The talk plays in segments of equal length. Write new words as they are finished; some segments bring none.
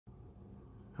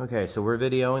Okay, so we're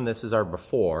videoing. This is our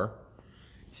before.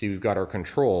 See, we've got our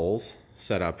controls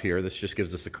set up here. This just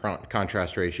gives us a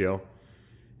contrast ratio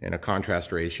and a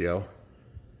contrast ratio.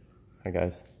 Hi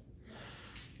guys.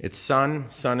 It's sun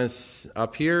is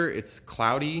up here, it's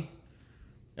cloudy,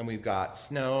 and we've got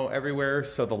snow everywhere,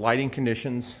 so the lighting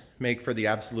conditions make for the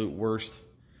absolute worst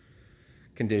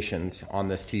conditions on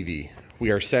this TV. We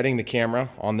are setting the camera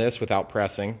on this without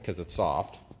pressing because it's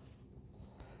soft.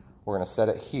 We're going to set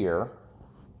it here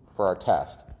for our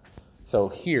test. So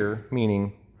here,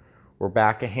 meaning we're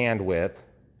back a hand width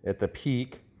at the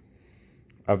peak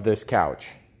of this couch.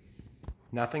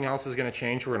 Nothing else is going to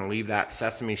change. We're going to leave that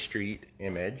Sesame Street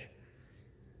image.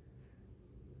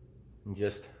 And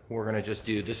we're going to just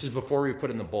do, this is before we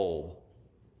put in the bulb.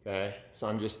 Okay, so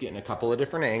I'm just getting a couple of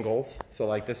different angles. So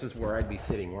like this is where I'd be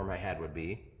sitting, where my head would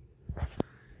be.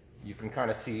 You can kind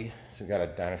of see, so we've got a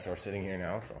dinosaur sitting here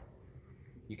now, so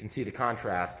you can see the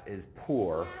contrast is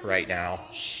poor right now.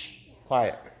 Shh,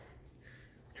 quiet.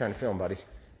 I'm trying to film, buddy.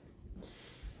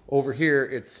 Over here,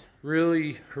 it's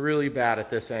really, really bad at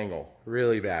this angle.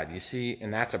 Really bad. You see,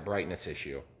 and that's a brightness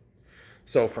issue.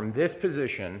 So from this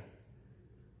position,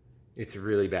 it's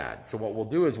really bad. So what we'll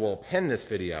do is we'll append this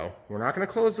video. We're not going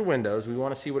to close the windows. We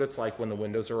want to see what it's like when the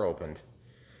windows are opened.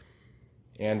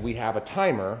 And we have a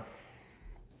timer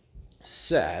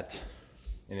set,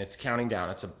 and it's counting down.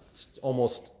 It's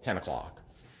almost 10 o'clock.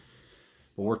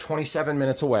 But we're 27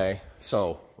 minutes away.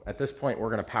 So at this point, we're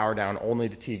going to power down only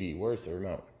the TV. Where's the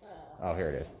remote? Oh, here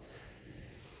it is.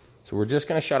 So we're just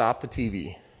going to shut off the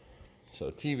TV.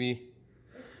 So TV.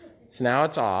 So now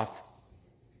it's off.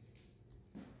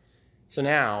 So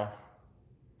now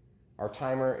our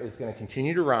timer is going to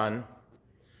continue to run.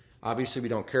 Obviously, we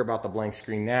don't care about the blank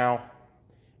screen now,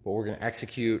 but we're going to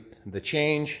execute the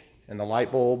change, and the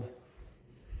light bulb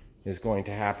is going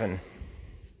to happen.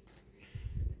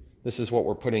 This is what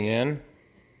we're putting in.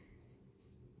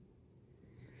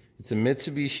 It's a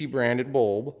Mitsubishi branded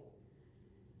bulb.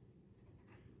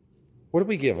 What did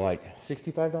we give, like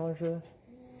 $65 for this?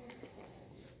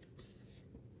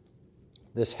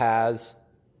 This has,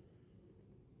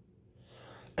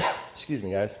 excuse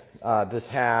me guys, this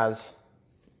has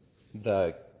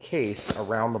the case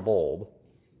around the bulb.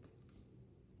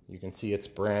 You can see it's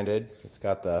branded. It's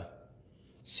got the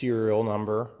serial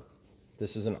number.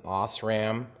 This is an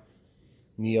Osram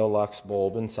Neolux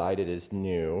bulb. Inside it is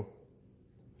new.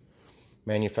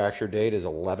 Manufacture date is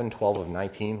 11/12 of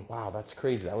 19. Wow, that's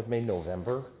crazy. That was made in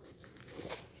November.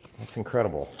 That's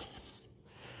incredible.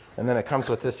 And then it comes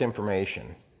with this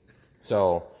information.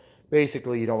 So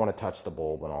basically you don't want to touch the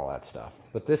bulb and all that stuff.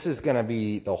 But this is going to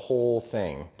be the whole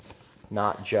thing,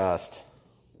 not just...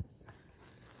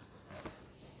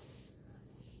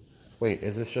 Wait,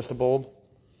 is this just a bulb?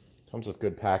 Comes with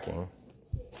good packing.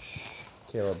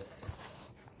 Caleb.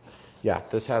 Yeah,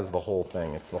 this has the whole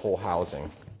thing. It's the whole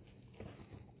housing.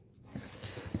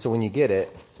 So when you get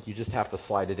it, you just have to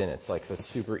slide it in. It's like the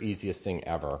super easiest thing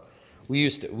ever.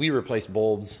 We replaced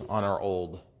bulbs on our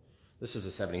old, this is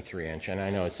a 73-inch, and I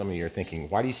know some of you are thinking,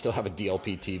 why do you still have a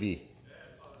DLP TV?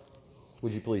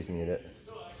 Would you please mute it?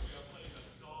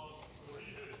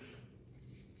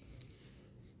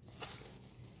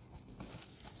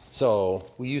 So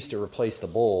we used to replace the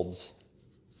bulbs.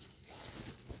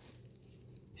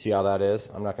 See how that is?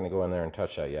 I'm not going to go in there and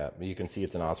touch that yet, but you can see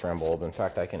it's an Osram bulb. In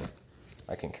fact, I can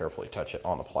carefully touch it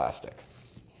on the plastic.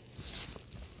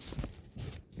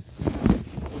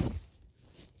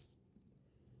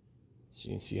 So you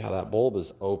can see how that bulb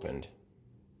is opened.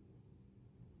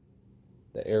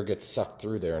 The air gets sucked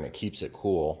through there and it keeps it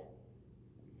cool.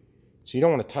 So you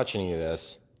don't want to touch any of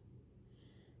this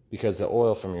because the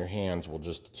oil from your hands will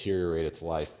just deteriorate its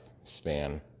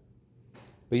lifespan.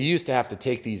 But you used to have to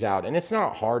take these out, and it's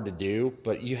not hard to do,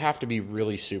 but you have to be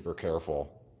really super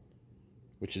careful,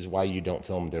 which is why you don't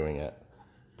film doing it.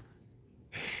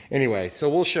 Anyway, so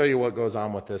we'll show you what goes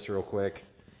on with this real quick.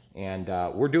 And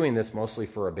we're doing this mostly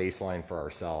for a baseline for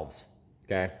ourselves,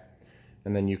 okay?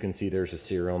 And then you can see there's a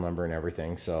serial number and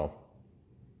everything, so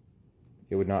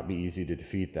it would not be easy to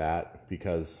defeat that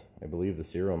because I believe the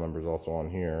serial number is also on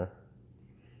here.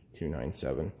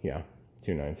 297, yeah,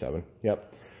 297,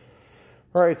 yep.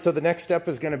 All right, so the next step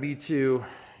is going to be to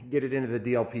get it into the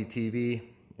DLP TV.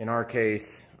 In our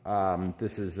case,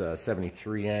 this is a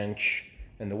 73-inch,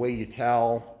 and the way you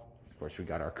tell, of course, we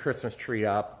got our Christmas tree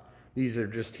up. These are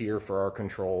just here for our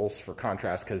controls for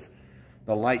contrast, because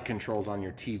the light controls on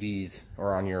your TVs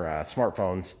or on your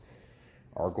smartphones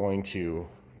are going to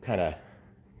kind of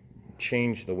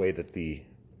change the way that the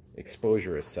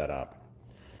exposure is set up.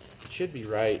 It should be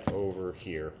right over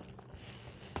here.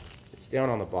 It's down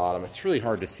on the bottom. It's really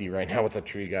hard to see right now with the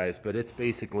tree, guys, but it's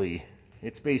basically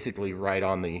right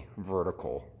on the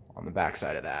vertical on the back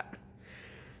side of that.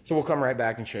 So we'll come right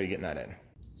back and show you getting that in.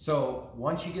 So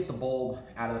once you get the bulb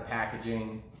out of the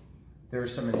packaging,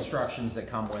 there's some instructions that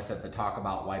come with it that talk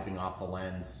about wiping off the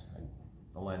lens.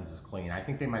 The lens is clean. I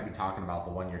think they might be talking about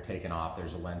the one you're taking off.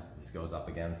 There's a lens that this goes up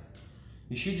against.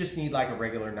 You should just need like a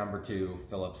regular #2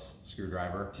 Phillips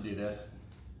screwdriver to do this.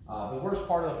 The worst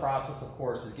part of the process, of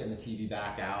course, is getting the TV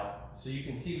back out. So you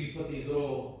can see we put these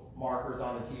little markers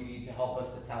on the TV to help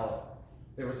us to tell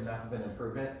if there was enough of an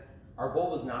improvement. Our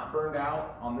bulb is not burned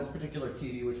out on this particular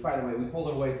TV, which, by the way, we pulled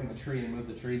it away from the tree and moved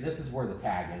the tree. This is where the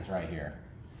tag is right here.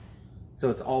 So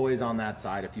it's always on that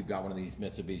side if you've got one of these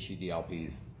Mitsubishi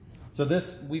DLPs. So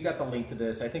this, we got the link to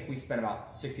this. I think we spent about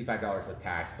 $65 with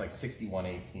tax. It's like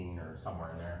 $61.18 or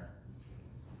somewhere in there.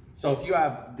 So if you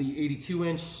have the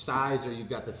 82-inch size or you've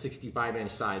got the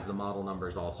 65-inch size, the model number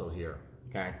is also here,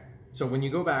 okay? So when you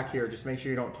go back here, just make sure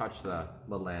you don't touch the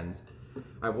lens.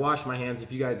 I've washed my hands.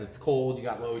 If you guys, it's cold, you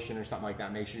got lotion or something like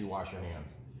that, make sure you wash your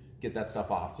hands. Get that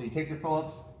stuff off. So you take your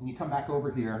Phillips and you come back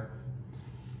over here.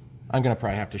 I'm gonna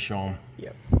probably have to show them.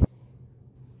 Yep.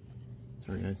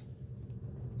 Sorry, guys.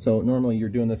 So normally you're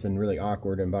doing this in really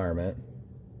awkward environment.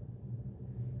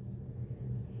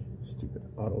 Stupid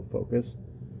autofocus.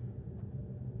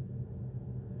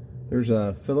 There's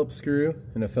a Phillips screw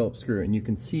and a Phillips screw, and you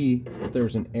can see that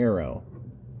there's an arrow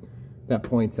that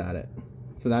points at it.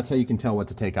 So that's how you can tell what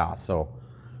to take off. So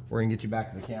we're gonna get you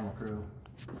back to the camera crew.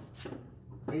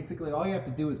 Basically, all you have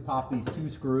to do is pop these 2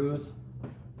 screws.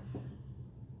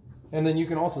 And then you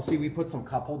can also see we put some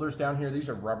cup holders down here. These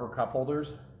are rubber cup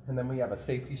holders. And then we have a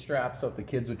safety strap, so if the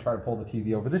kids would try to pull the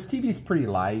TV over. This TV is pretty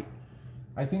light.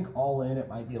 I think all in it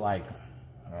might be like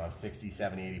 60,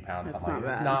 70, 80 pounds, something like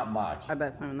that. It's not much. I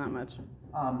bet it's not much.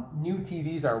 New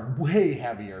TVs are way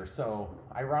heavier, so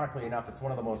ironically enough, it's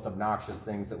one of the most obnoxious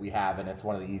things that we have, and it's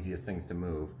one of the easiest things to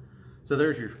move. So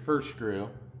there's your first screw.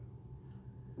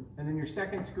 And then your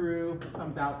second screw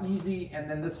comes out easy, and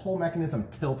then this whole mechanism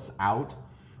tilts out.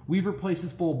 We've replaced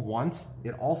this bulb once.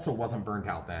 It also wasn't burnt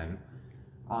out then.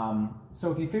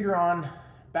 So if you figure on,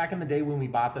 back in the day when we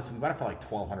bought this, we bought it for like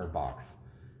 1,200 bucks.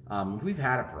 We've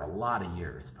had it for a lot of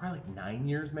years, probably like 9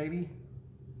 years maybe.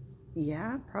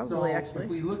 Yeah, probably. So actually, if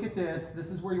we look at this,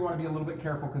 this is where you want to be a little bit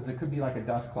careful because it could be like a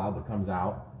dust cloud that comes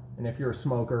out. And if you're a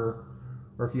smoker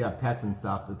or if you have pets and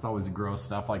stuff, that's always gross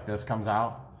stuff like this comes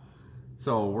out.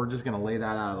 So we're just going to lay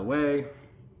that out of the way.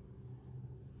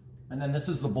 And then this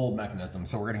is the bulb mechanism.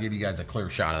 So we're going to give you guys a clear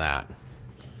shot of that.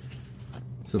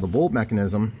 So the bulb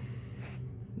mechanism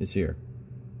is here.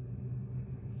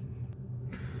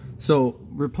 So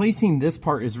replacing this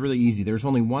part is really easy. There's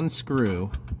only one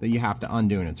screw that you have to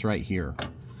undo, and it's right here.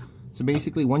 So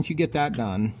basically, once you get that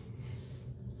done,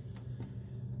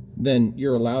 then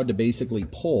you're allowed to basically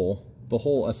pull the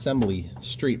whole assembly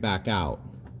straight back out.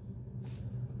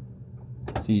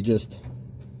 So you just,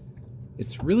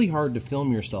 it's really hard to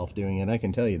film yourself doing it, I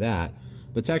can tell you that.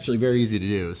 But it's actually very easy to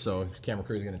do. So camera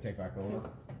crew is going to take back over.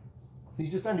 So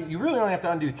you just undo, you really only have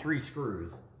to undo 3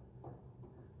 screws.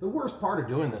 The worst part of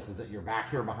doing this is that you're back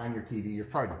here behind your TV.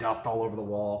 There's probably dust all over the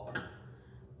wall.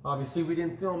 Obviously we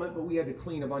didn't film it, but we had to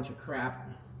clean a bunch of crap,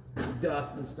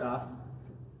 dust and stuff.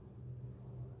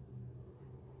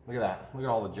 Look at that. Look at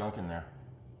all the junk in there.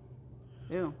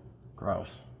 Ew.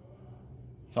 Gross.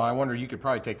 So I wonder, you could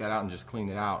probably take that out and just clean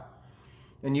it out.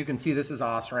 And you can see this is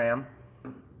OSRAM.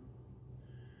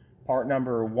 Part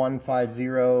number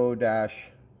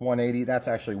 150-180. That's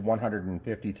actually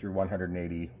 150 through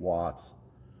 180 watts.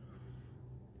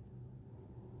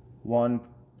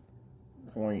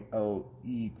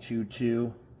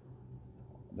 1.0E22.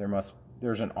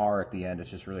 There's an R at the end. It's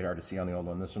just really hard to see on the old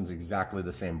one. This one's exactly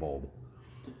the same bulb.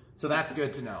 So that's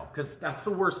good to know, because that's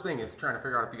the worst thing, is trying to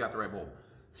figure out if you got the right bulb.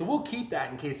 So we'll keep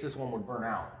that in case this one would burn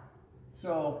out.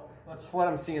 So let's let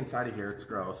them see inside of here. It's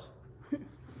gross.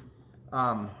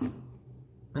 And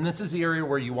this is the area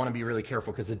where you want to be really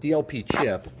careful, because the DLP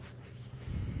chip,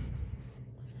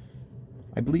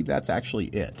 I believe that's actually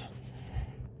it.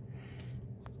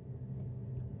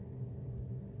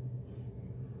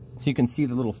 So you can see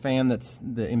the little fan that's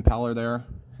the impeller there,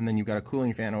 and then you've got a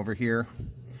cooling fan over here,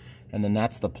 and then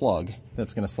that's the plug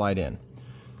that's going to slide in.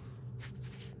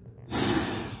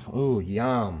 Oh,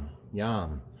 yum,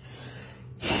 yum.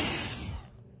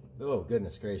 Oh,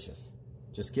 goodness gracious.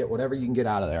 Just get whatever you can get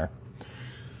out of there.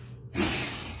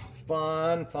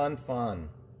 Fun, fun, fun.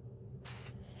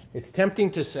 It's tempting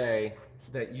to say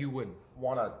that you would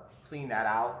want to clean that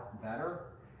out better.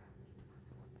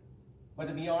 But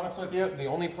to be honest with you, the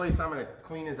only place I'm going to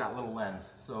clean is that little lens.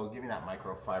 So give me that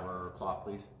microfiber cloth,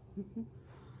 please.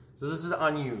 So this is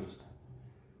unused.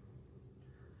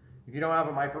 If you don't have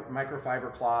a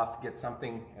microfiber cloth, get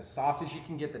something as soft as you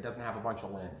can get that doesn't have a bunch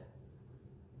of lint.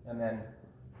 And then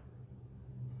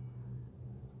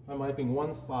I'm wiping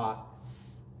one spot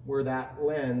where that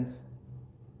lens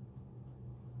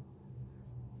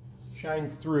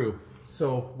shines through.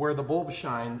 So where the bulb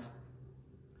shines,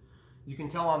 you can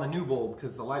tell on the new bulb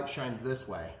because the light shines this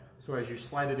way. So as you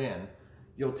slide it in,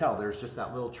 you'll tell there's just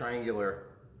that little triangular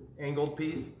angled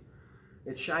piece.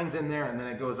 It shines in there and then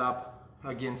it goes up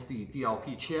against the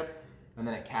DLP chip and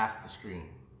then it casts the screen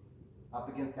up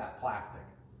against that plastic.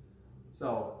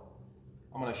 So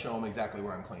I'm going to show them exactly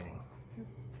where I'm cleaning.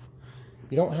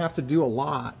 You don't have to do a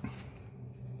lot,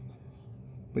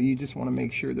 but you just want to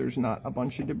make sure there's not a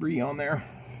bunch of debris on there.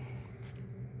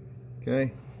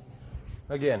 Okay.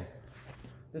 Again,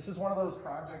 this is one of those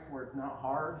projects where it's not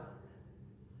hard,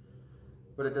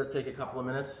 but it does take a couple of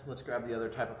minutes. Let's grab the other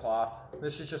type of cloth.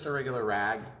 This is just a regular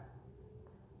rag,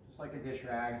 just like a dish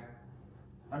rag.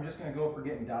 I'm just going to go for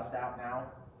getting dust out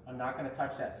now. I'm not going to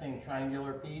touch that same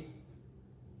triangular piece.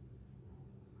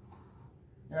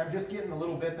 And I'm just getting a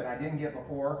little bit that I didn't get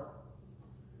before.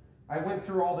 I went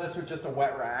through all this with just a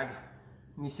wet rag.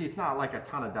 And you see it's not like a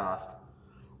ton of dust,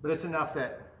 but it's enough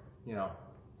that, you know,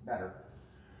 it's better.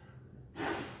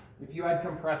 If you had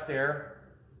compressed air,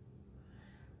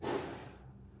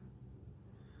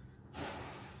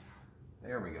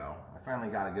 there we go. I finally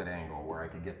got a good angle where I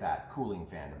could get that cooling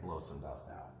fan to blow some dust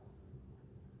out.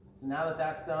 So now that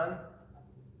that's done,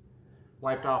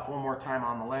 wiped off one more time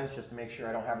on the lens just to make sure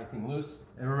I don't have anything loose.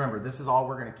 And remember, this is all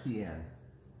we're going to key in.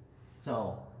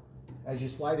 So as you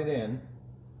slide it in,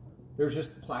 there's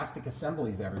just plastic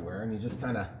assemblies everywhere, and you just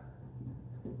kind of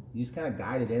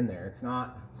guide it in there. It's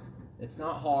not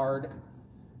hard.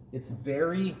 It's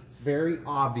very, very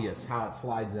obvious how it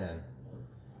slides in.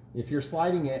 If you're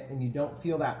sliding it and you don't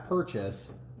feel that purchase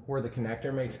where the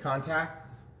connector makes contact,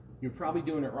 you're probably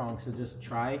doing it wrong. So just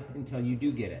try until you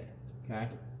do get it, okay?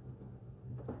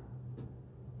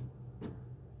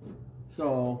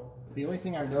 So the only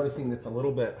thing I'm noticing that's a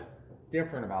little bit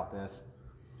different about this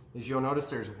is you'll notice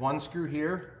there's one screw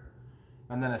here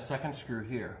and then a second screw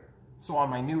here. So on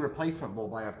my new replacement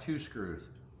bulb, I have 2 screws.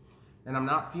 And I'm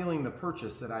not feeling the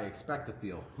purchase that I expect to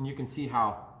feel. And you can see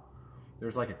how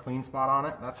there's like a clean spot on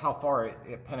it. That's how far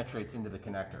it penetrates into the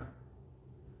connector.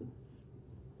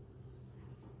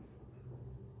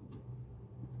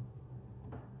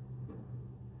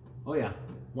 Oh yeah,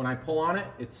 when I pull on it,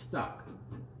 it's stuck.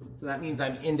 So that means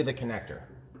I'm into the connector.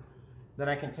 Then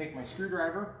I can take my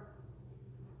screwdriver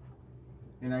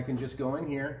and I can just go in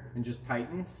here and just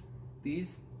tighten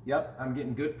these. Yep, I'm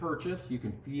getting good purchase. You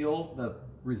can feel the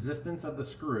resistance of the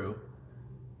screw.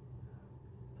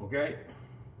 Okay.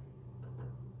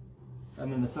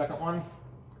 And then the second one.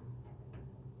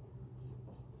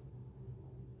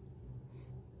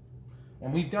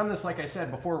 And we've done this, like I said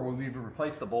before, when we've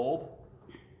replaced the bulb.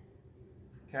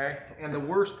 Okay, and the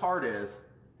worst part is,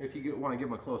 if you want to give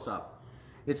them a close up,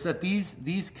 it's that these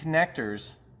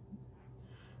connectors,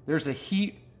 there's a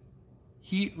heat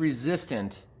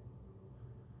resistant,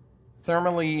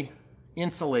 thermally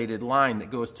insulated line that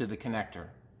goes to the connector.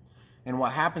 And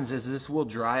what happens is this will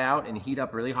dry out and heat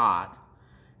up really hot.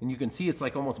 And you can see it's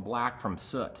like almost black from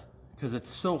soot because it's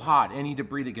so hot, any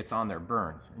debris that gets on there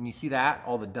burns. And you see that,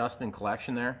 all the dust and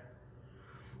collection there?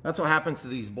 That's what happens to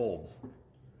these bulbs.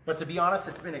 But to be honest,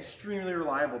 it's been extremely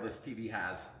reliable, this TV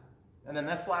has. And then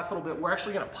this last little bit, we're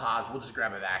actually gonna pause. We'll just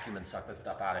grab a vacuum and suck this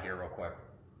stuff out of here real quick.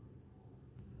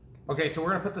 Okay, so we're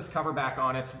gonna put this cover back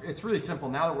on. It's really simple.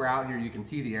 Now that we're out here, you can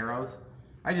see the arrows.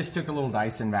 I just took a little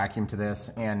Dyson vacuum to this,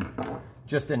 and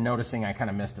just in noticing, I kind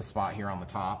of missed a spot here on the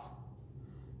top.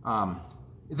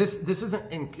 This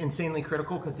isn't insanely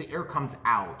critical because the air comes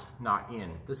out, not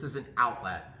in. This is an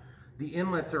outlet. The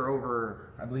inlets are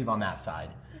over, I believe, on that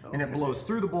side. Okay. And it blows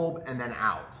through the bulb and then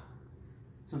out.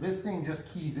 So this thing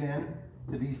just keys in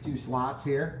to these 2 slots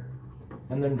here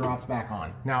and then drops back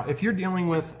on. Now, if you're dealing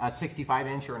with a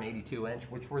 65-inch or an 82-inch,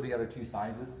 which were the other 2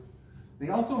 sizes, they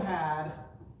also had,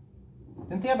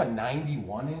 didn't they have a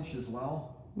 91-inch as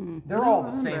well? They're all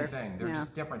the same thing. They're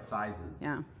just different sizes.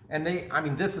 Yeah. And I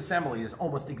mean, this assembly is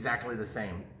almost exactly the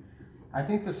same. I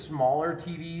think the smaller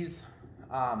TVs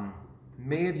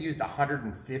may have used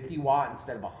 150 watt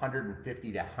instead of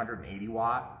 150 to 180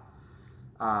 watt.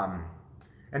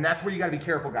 And that's where you gotta be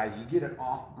careful, guys. You get it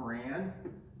off-brand.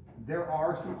 There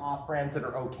are some off-brands that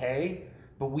are okay,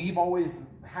 but we've always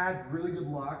had really good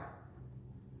luck.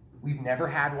 We've never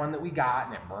had one that we got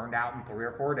and it burned out in 3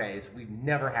 or 4 days. We've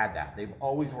never had that. They've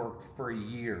always worked for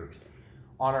years.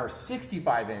 On our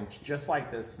 65-inch, just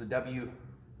like this, the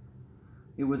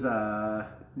it was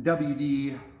a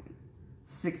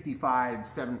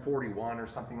WD-73741 or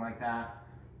something like that.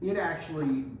 It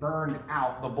actually burned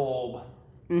out the bulb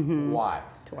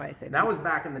twice. Twice, I think. That was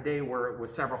back in the day where it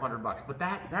was several $100. But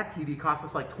that TV cost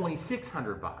us like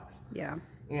 $2,600. Yeah.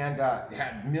 And it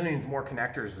had millions more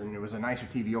connectors, and it was a nicer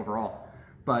TV overall,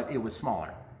 but it was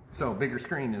smaller. So bigger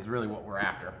screen is really what we're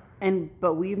after.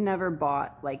 But we've never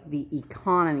bought like the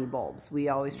economy bulbs. We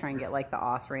always try and get like the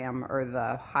Osram or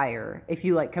the higher, if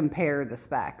you like compare the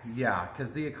specs. Yeah,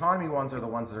 because the economy ones are the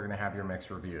ones that are going to have your mixed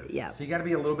reviews. Yeah. So you got to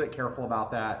be a little bit careful about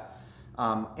that.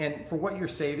 And for what you're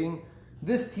saving,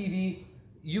 this TV,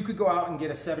 you could go out and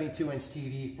get a 72-inch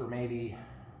TV for maybe,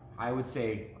 I would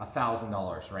say,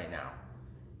 $1,000 right now.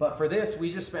 But for this,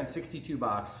 we just spent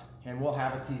 $62, and we'll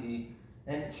have a TV.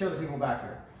 And show the people back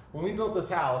here. When we built this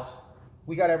house,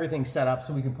 we got everything set up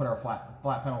so we can put our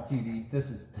flat panel TV.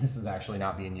 This is actually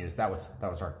not being used. That was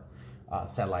our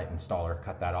satellite installer.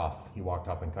 Cut that off. He walked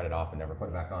up and cut it off and never put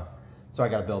it back on. So I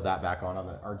got to build that back on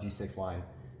the RG6 line.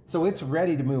 So it's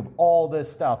ready to move all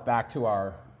this stuff back to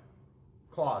our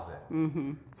closet.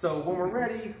 So when we're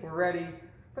ready, we're ready.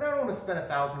 But I don't want to spend $1,000.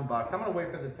 I'm going to wait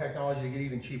for the technology to get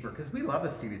even cheaper because we love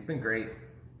this TV. It's been great.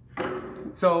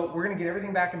 So we're going to get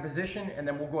everything back in position, and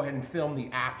then we'll go ahead and film the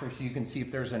after so you can see if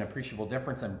there's an appreciable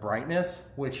difference in brightness,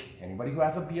 which anybody who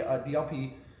has a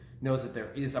DLP knows that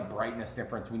there is a brightness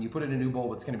difference. When you put in a new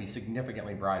bulb, it's going to be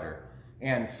significantly brighter.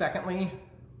 And secondly,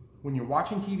 when you're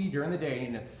watching TV during the day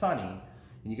and it's sunny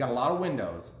and you got a lot of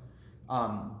windows,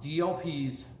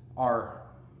 DLPs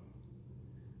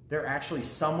they're actually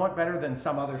somewhat better than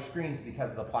some other screens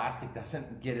because the plastic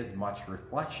doesn't get as much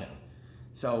reflection.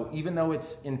 So even though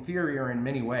it's inferior in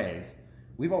many ways,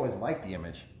 we've always liked the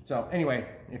image. So anyway,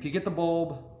 if you get the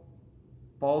bulb,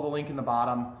 follow the link in the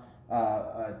bottom,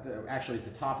 actually at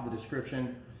the top of the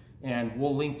description, and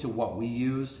we'll link to what we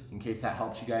used in case that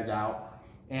helps you guys out.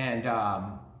 And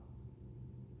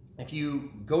if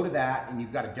you go to that and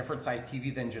you've got a different size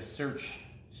TV, then just search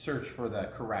for the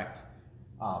correct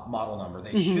model number.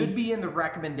 They should be in the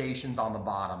recommendations on the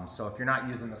bottom. So if you're not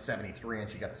using the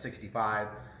 73-inch, you got the 65,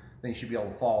 then you should be able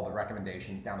to follow the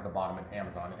recommendations down to the bottom in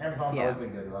Amazon. And Amazon's always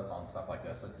been good to us on stuff like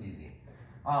this, so it's easy.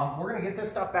 We're gonna get this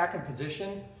stuff back in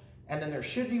position, and then there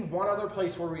should be one other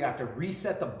place where we have to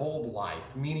reset the bulb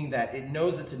life, meaning that it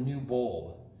knows it's a new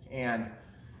bulb. And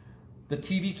the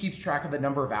TV keeps track of the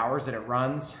number of hours that it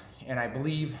runs, and I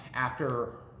believe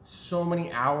after so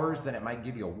many hours then it might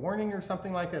give you a warning or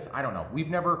something like this. I don't know. We've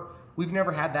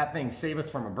never had that thing save us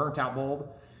from a burnt out bulb,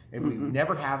 and we've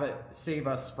never have it save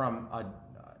us from a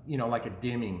like a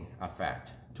dimming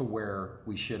effect to where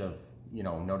we should have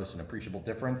noticed an appreciable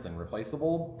difference and replaced the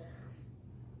bulb.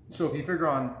 So if you figure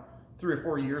on 3 or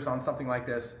 4 years on something like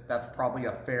this, that's probably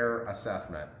a fair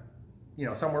assessment.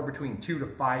 Somewhere between 2 to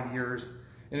 5 years.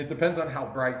 And it depends on how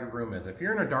bright your room is. If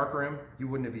you're in a dark room, you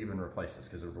wouldn't have even replaced this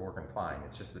because it was working fine.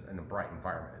 It's just in a bright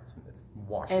environment. It's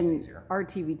washes easier. Our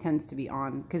TV tends to be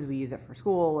on because we use it for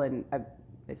school, and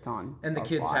it's on. And the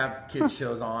kids have kids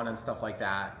shows on and stuff like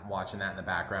that, watching that in the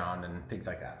background and things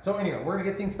like that. So anyway, we're gonna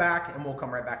get things back, and we'll come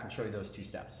right back and show you those 2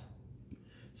 steps.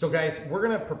 So guys, we're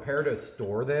gonna prepare to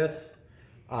store this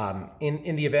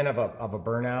in the event of a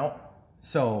burnout.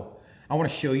 So I want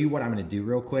to show you what I'm gonna do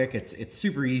real quick. It's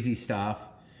super easy stuff.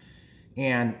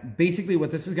 And basically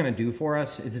what this is going to do for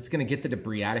us is it's going to get the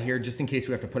debris out of here just in case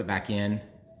we have to put it back in.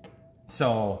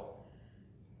 So,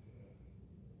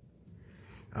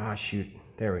 shoot,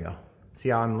 there we go. See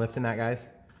how I'm lifting that, guys?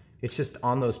 It's just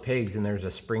on those pegs, and there's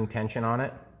a spring tension on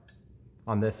it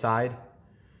on this side.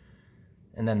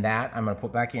 And then that I'm going to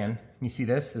put back in. You see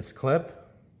this clip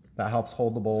that helps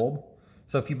hold the bulb.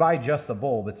 So if you buy just the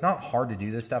bulb, it's not hard to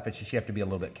do this stuff. It's just you have to be a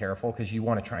little bit careful because you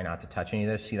want to try not to touch any of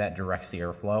this. See, that directs the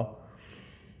airflow.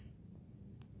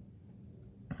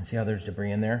 See how there's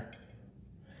debris in there?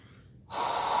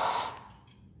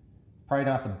 Probably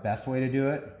not the best way to do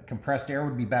it. Compressed air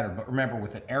would be better, but remember,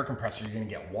 with an air compressor, you're gonna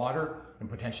get water and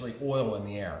potentially oil in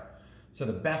the air. So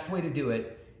the best way to do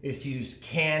it is to use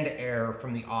canned air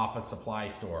from the office supply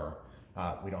store.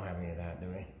 We don't have any of that, do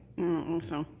we? I don't think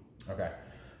so. Okay.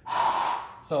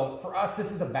 So for us,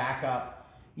 this is a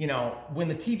backup. When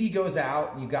the TV goes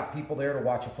out and you've got people there to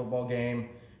watch a football game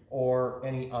or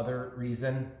any other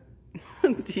reason,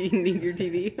 do you need your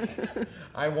TV?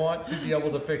 I want to be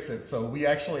able to fix it. So we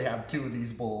actually have 2 of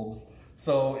these bulbs.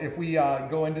 So if we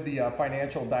go into the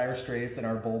financial dire straits and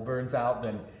our bulb burns out,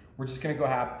 then we're just going to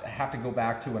have to go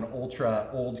back to an ultra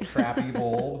old crappy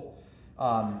bulb.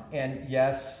 And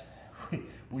yes,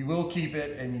 we will keep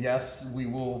it. And yes, we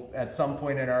will, at some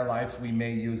point in our lives, we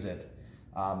may use it.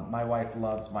 My wife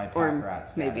loves my pack rat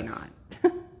status. Maybe not.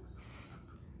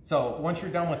 So once you're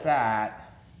done with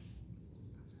that,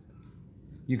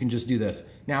 you can just do this.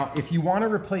 Now, if you want to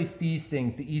replace these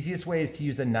things, the easiest way is to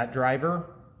use a nut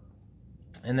driver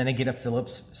and then get a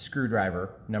Phillips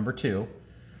screwdriver, number 2.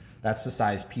 That's the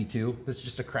size P2. This is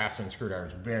just a Craftsman screwdriver.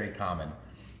 It's very common.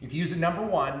 If you use a number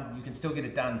 1, you can still get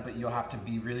it done, but you'll have to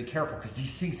be really careful because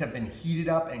these things have been heated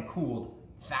up and cooled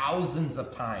thousands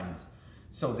of times.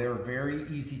 So they're very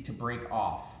easy to break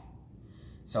off.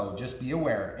 So just be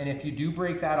aware. And if you do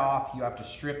break that off, you have to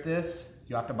strip this.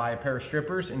 You have to buy a pair of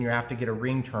strippers and you have to get a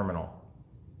ring terminal.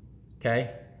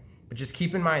 Okay? But just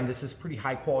keep in mind, this is pretty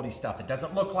high quality stuff. It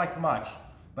doesn't look like much,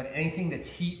 but anything that's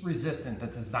heat resistant,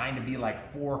 that's designed to be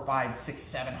like 4, 5, 6,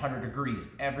 700 degrees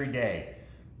every day,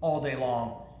 all day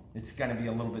long, it's gonna be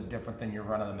a little bit different than your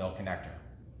run-of-the-mill connector.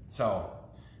 So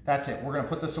that's it. We're gonna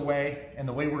put this away, and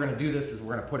the way we're gonna do this is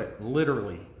we're gonna put it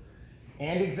literally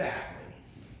and exactly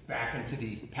back into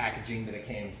the packaging that it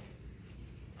came.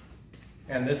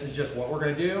 And this is just what we're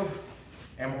gonna do,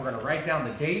 and we're gonna write down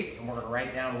the date, and we're gonna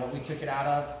write down what we took it out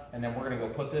of, and then we're gonna go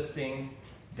put this thing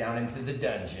down into the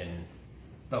dungeon,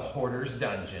 the hoarder's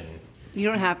dungeon. You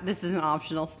don't have, this is an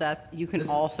optional step. You can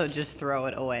also just throw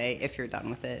it away if you're done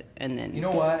with it, and then you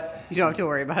know what? You don't have to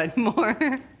worry about it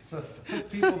anymore. So those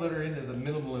people that are into the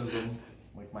minimalism,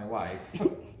 like my wife,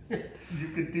 you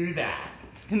could do that.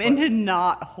 I'm into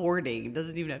not hoarding. It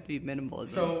doesn't even have to be minimalism.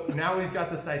 So now we've got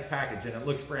this nice package, and it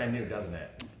looks brand new, doesn't it?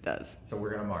 It does. So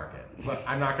we're gonna mark it. But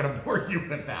I'm not gonna bore you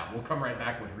with that. We'll come right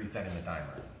back with resetting the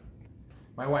timer.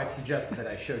 My wife suggested that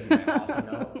I showed you my awesome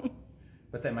note.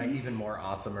 But then my even more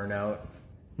awesomer note,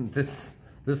 this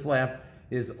lamp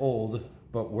is old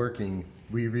but working.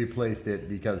 We replaced it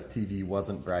because TV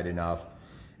wasn't bright enough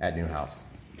at new house.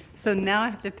 So now I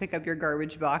have to pick up your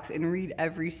garbage box and read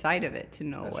every side of it to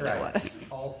know what it was.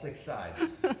 All 6 sides,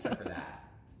 except for that.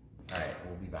 All right,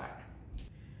 we'll be back.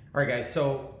 All right, guys,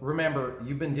 so remember,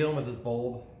 you've been dealing with this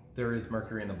bulb. There is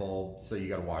mercury in the bulb, so you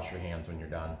gotta wash your hands when you're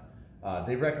done.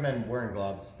 They recommend wearing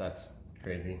gloves. That's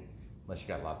crazy. Unless you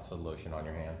got lots of lotion on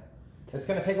your hands. It's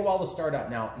gonna take a while to start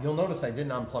up. Now, you'll notice I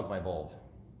didn't unplug my bulb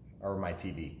or my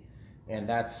TV. And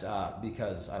that's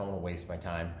because I don't wanna waste my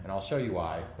time. And I'll show you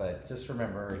why, but just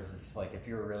remember, it's like if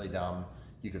you're really dumb,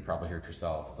 you could probably hurt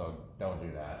yourself, so don't do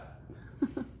that.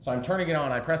 So I'm turning it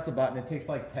on, I press the button, it takes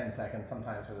like 10 seconds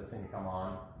sometimes for this thing to come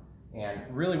on. And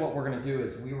really what we're gonna do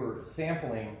is we were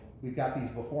sampling, we've got these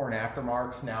before and after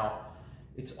marks. Now,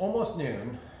 it's almost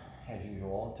noon. As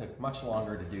usual, it took much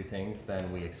longer to do things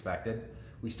than we expected.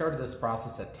 We started this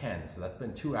process at 10, so that's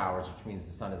been 2 hours, which means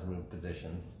the sun has moved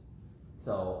positions.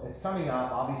 So it's coming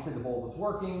up. Obviously the bulb is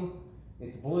working.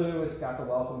 It's blue, it's got the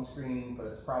welcome screen, but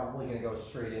it's probably gonna go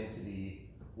straight into the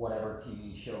whatever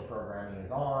TV show programming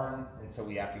is on. And so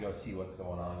we have to go see what's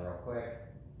going on real quick.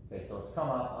 Okay, so it's come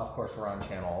up. Of course, we're on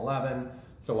channel 11.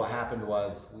 So what happened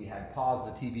was we had paused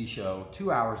the TV show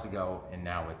 2 hours ago, and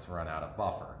now it's run out of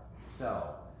buffer.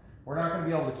 So we're not going to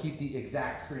be able to keep the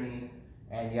exact screen,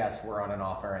 and yes, we're on an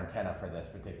off-air antenna for this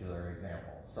particular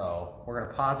example. So we're going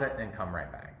to pause it and come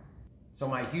right back. So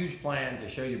my huge plan to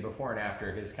show you before and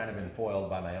after has kind of been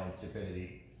foiled by my own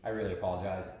stupidity. I really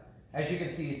apologize. As you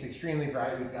can see, it's extremely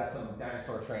bright. We've got some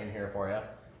dinosaur train here for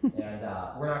you. And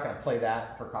we're not going to play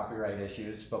that for copyright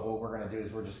issues, but what we're going to do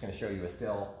is we're just going to show you a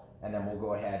still, and then we'll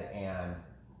go ahead and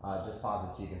just pause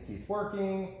it so you can see it's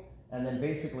working. And then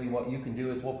basically what you can do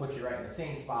is we'll put you right in the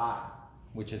same spot,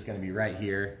 which is going to be right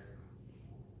here.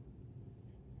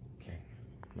 Okay,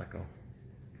 let go.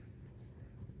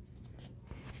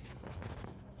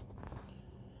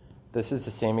 This is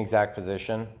the same exact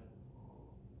position.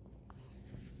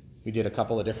 We did a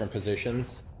couple of different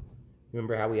positions.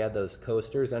 Remember how we had those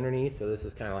coasters underneath? So this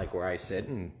is kind of like where I sit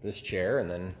in this chair, and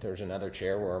then there's another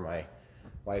chair where my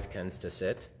wife tends to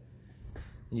sit.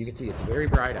 And you can see it's very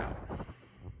bright out.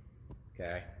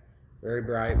 Okay, very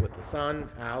bright with the sun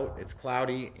out. It's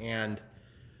cloudy, and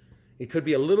it could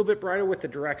be a little bit brighter with the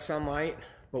direct sunlight,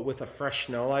 but with a fresh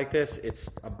snow like this, it's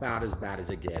about as bad as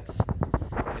it gets.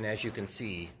 And as you can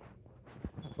see,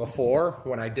 before,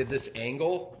 when I did this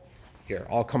angle, here,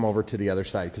 I'll come over to the other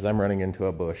side because I'm running into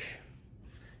a bush.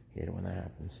 I hate it when that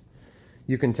happens.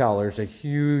 You can tell there's a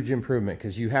huge improvement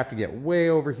because you have to get way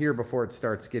over here before it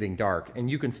starts getting dark. And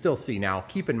you can still see now,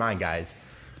 keep in mind, guys,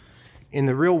 in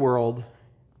the real world,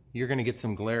 you're going to get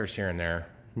some glares here and there,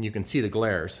 and you can see the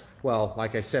glares. Well,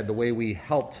 like I said, the way we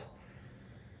helped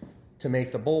to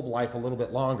make the bulb life a little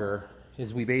bit longer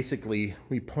is we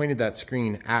pointed that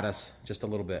screen at us just a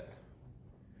little bit.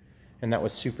 And that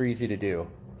was super easy to do,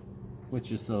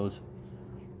 which is those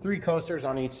 3 coasters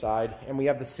on each side, and we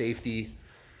have the safety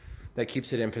that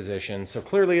keeps it in position. So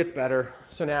clearly it's better.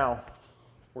 So now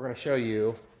we're going to show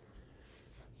you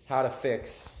how to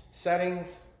fix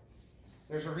settings.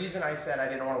 There's a reason I said I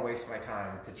didn't want to waste my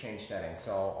time to change settings.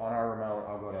 So on our remote,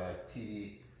 I'll go to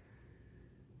TV.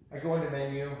 I go into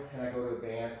menu and I go to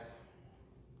advanced.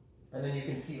 And then you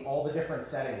can see all the different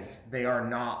settings. They are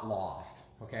not lost,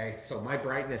 okay? So my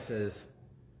brightness is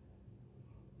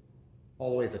all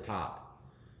the way at the top.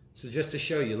 So just to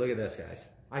show you, look at this, guys.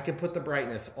 I can put the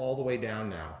brightness all the way down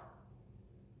now.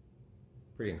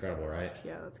 Pretty incredible, right?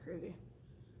 Yeah, that's crazy.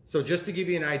 So just to give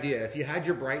you an idea, if you had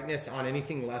your brightness on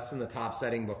anything less than the top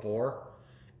setting before,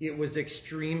 it was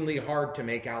extremely hard to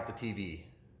make out the TV.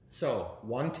 So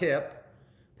one tip,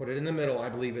 put it in the middle. I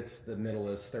believe the middle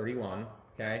is 31,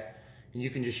 okay? And you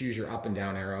can just use your up and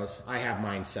down arrows. I have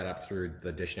mine set up through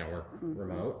the Dish Network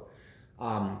remote.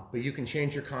 But you can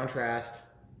change your contrast.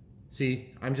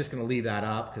 See, I'm just gonna leave that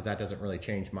up because that doesn't really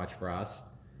change much for us.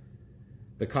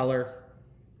 The color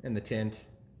and the tint,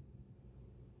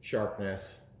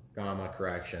 sharpness, gamma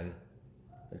correction.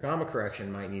 The gamma correction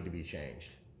might need to be changed.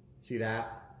 See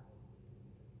that?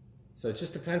 So it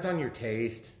just depends on your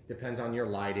taste, depends on your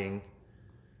lighting.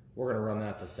 We're gonna run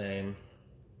that the same.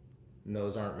 And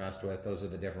those aren't messed with. Those are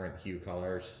the different hue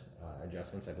colors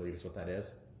adjustments, I believe is what that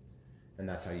is. And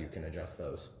that's how you can adjust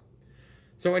those.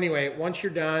 So anyway, once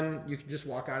you're done, you can just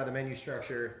walk out of the menu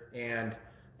structure, and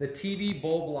the TV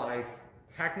bulb life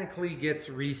technically gets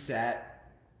reset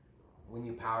when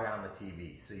you power down the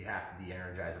TV. So you have to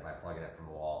de-energize it by plugging it from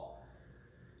the wall.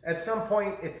 At some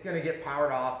point, it's gonna get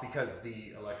powered off because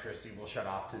the electricity will shut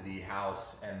off to the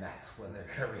house, and that's when they're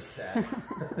gonna reset.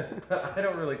 But I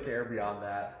don't really care beyond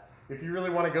that. If you really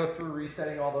wanna go through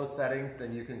resetting all those settings,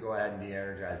 then you can go ahead and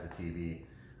de-energize the TV.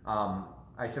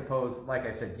 I suppose, like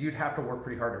I said, you'd have to work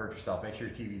pretty hard to hurt yourself. Make sure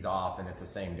your TV's off and it's the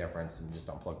same difference, and just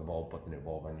unplug the bulb, put the new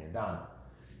bulb in, and you're done.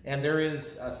 And there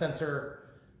is a sensor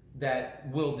that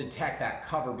will detect that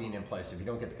cover being in place. If you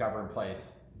don't get the cover in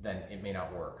place, then it may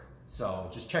not work. So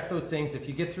just check those things. If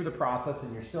you get through the process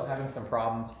and you're still having some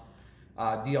problems,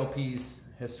 DLPs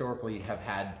historically have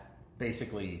had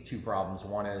basically two problems.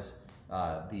 One is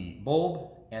the bulb,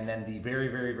 and then the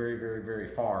very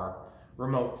far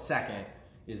remote second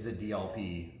is the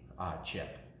DLP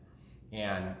chip.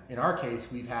 And in our case,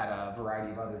 we've had a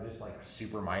variety of other just like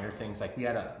super minor things. Like we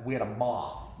had a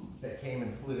moth that came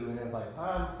and flew, and it was like,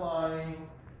 I'm flying.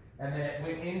 And then it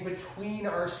went in between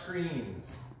our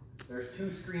screens. There's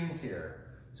two screens here.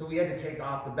 So we had to take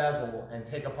off the bezel and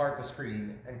take apart the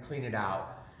screen and clean it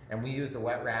out. And we used a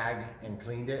wet rag and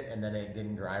cleaned it, and then it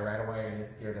didn't dry right away, and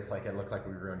it scared us like it looked like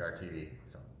we ruined our TV.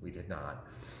 So we did not.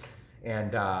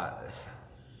 And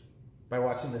by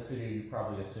watching this video, you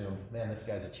probably assumed, man, this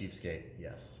guy's a cheapskate.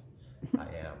 Yes, I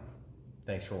am.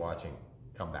 Thanks for watching.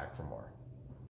 Come back for more.